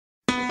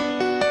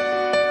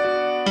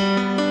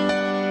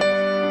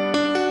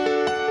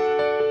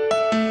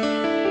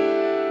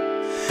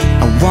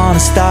wanna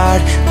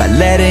start by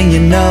letting you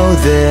know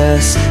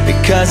this.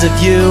 Because of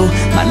you,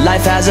 my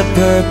life has a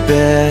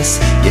purpose.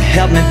 You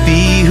helped me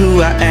be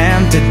who I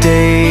am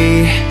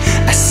today.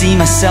 I see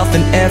myself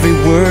in every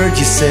word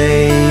you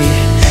say.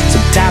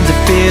 Sometimes it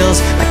feels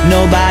like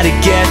nobody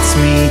gets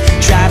me,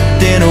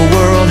 trapped in a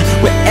world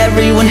where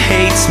everyone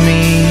hates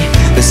me.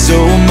 There's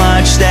so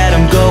much that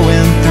I'm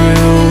going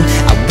through.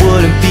 I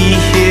wouldn't be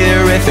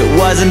here if it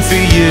wasn't for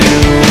you.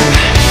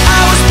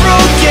 I was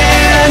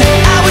broken,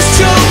 I was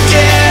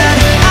choking,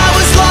 I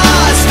was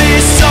lost,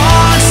 this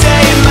song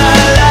saved my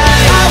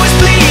life. I was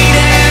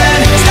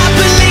bleeding, stopped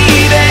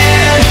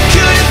believing,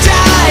 could have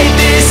died,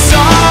 this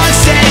song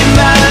saved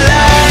my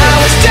life. I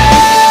was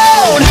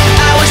down,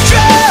 I was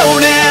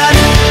drowning,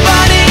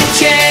 but it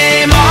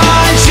came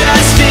on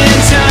just in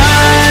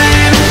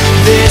time.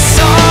 This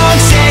song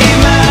saved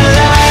my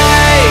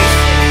life.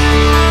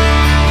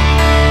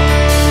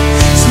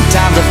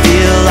 Sometimes I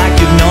feel like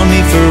you've known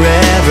me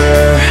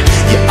forever.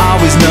 You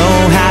always know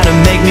how to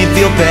make me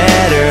feel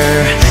better.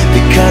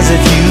 Because of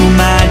you,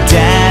 my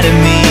dad and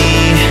me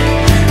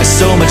are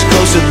so much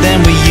closer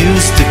than we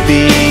used to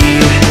be.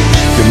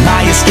 You're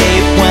my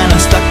escape when I'm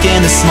stuck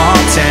in a small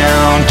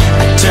town.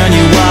 I turn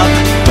you up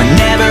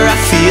whenever I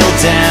feel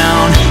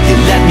down. You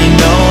let me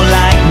know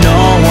like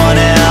no one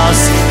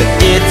else that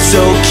it's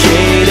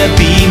okay to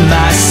be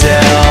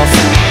myself.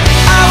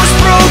 I was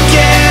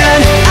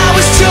broken, I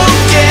was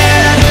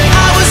choking,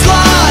 I was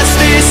lost,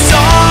 this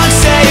song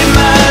saved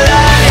my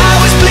life. I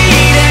was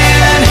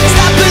bleeding,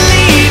 stopped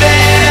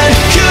believing,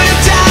 could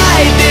have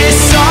died, this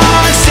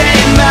song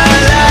saved my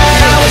life.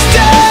 I was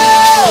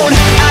down,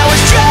 I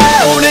was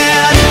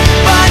drowning,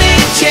 but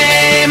it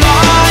came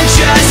on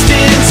just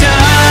in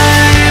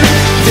time.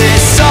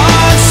 This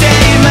song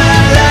saved my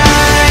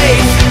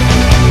life.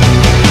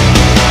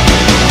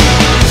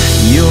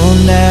 You'll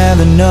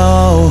never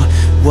know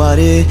what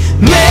it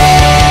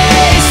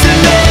means to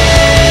me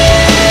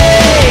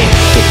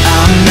that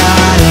I'm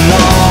not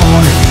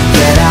alone,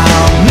 that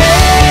I'll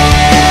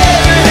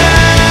never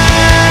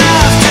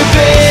have to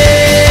be.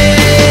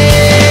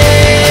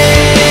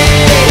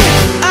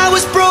 I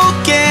was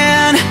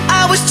broken,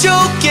 I was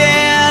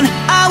choking,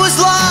 I was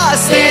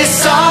lost, this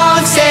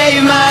song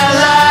saved my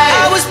life.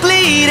 I was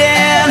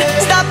bleeding,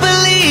 stopped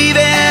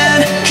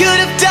believing,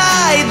 could have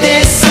died,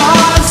 this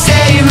song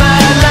saved my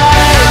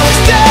life. I was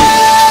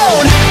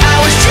down, I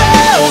was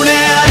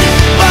drowning,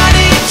 but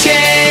it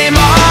came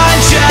on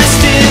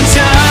just in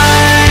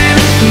time.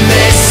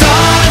 This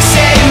song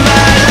saved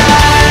my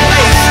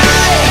life.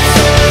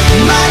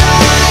 My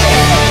life.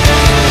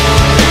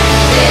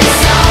 This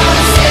song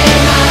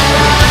saved my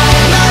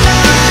life. My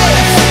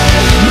life.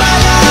 My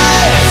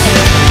life.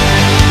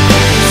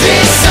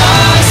 This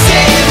song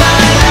saved my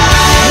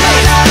life.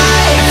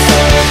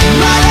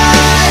 My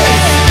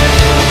life.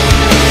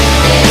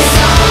 This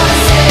song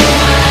saved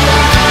my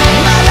life.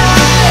 My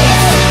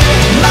life.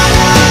 My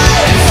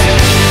life.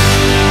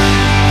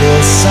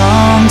 This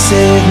song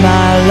saved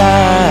my life.